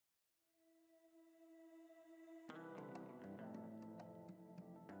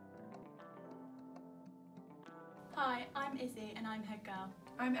Hi, I'm Izzy and I'm head girl.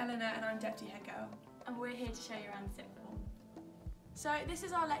 I'm Eleanor and I'm deputy head girl. And we're here to show you around the sixth form. So this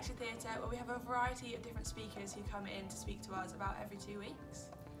is our lecture theatre where we have a variety of different speakers who come in to speak to us about every 2 weeks.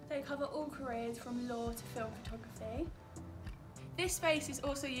 They cover all careers from law to film photography. This space is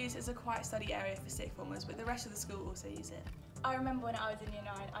also used as a quiet study area for sixth formers, but the rest of the school also use it. I remember when I was in year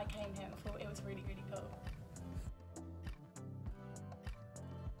 9, I came here and thought it was really, really cool.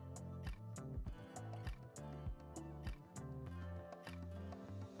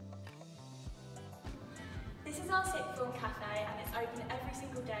 This is our sixth form cafe and it's open every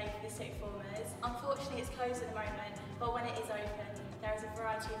single day for the sixth formers. Unfortunately it's closed at the moment, but when it is open there is a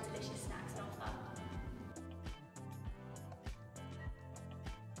variety of delicious snacks on offer.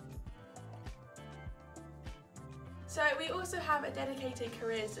 So we also have a dedicated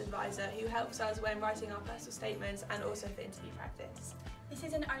careers advisor who helps us when writing our personal statements and also for interview practice. This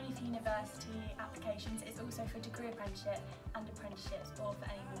isn't only for university applications, it's also for degree apprenticeship and apprenticeships or for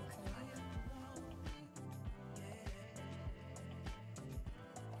any walks in life.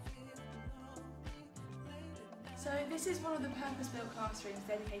 So this is one of the purpose-built classrooms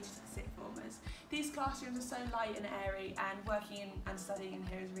dedicated to the sixth formers. These classrooms are so light and airy and working and studying in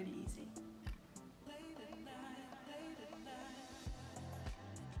here is really easy.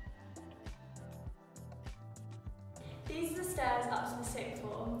 These are the stairs up to the sixth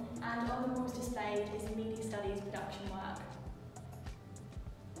form and on the walls displayed is the media studies production work.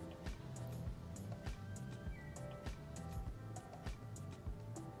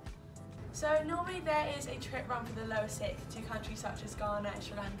 So normally there is a trip run for the lower sixth to countries such as Ghana and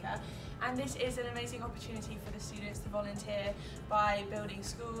Sri Lanka, and this is an amazing opportunity for the students to volunteer by building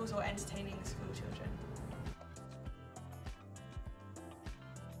schools or entertaining the school children.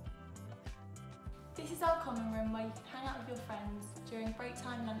 This is our common room where you can hang out with your friends during break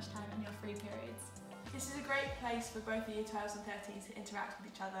time, lunchtime and your free periods. This is a great place for both the year 12s and 13s to interact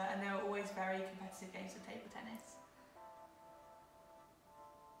with each other, and there are always very competitive games of table tennis.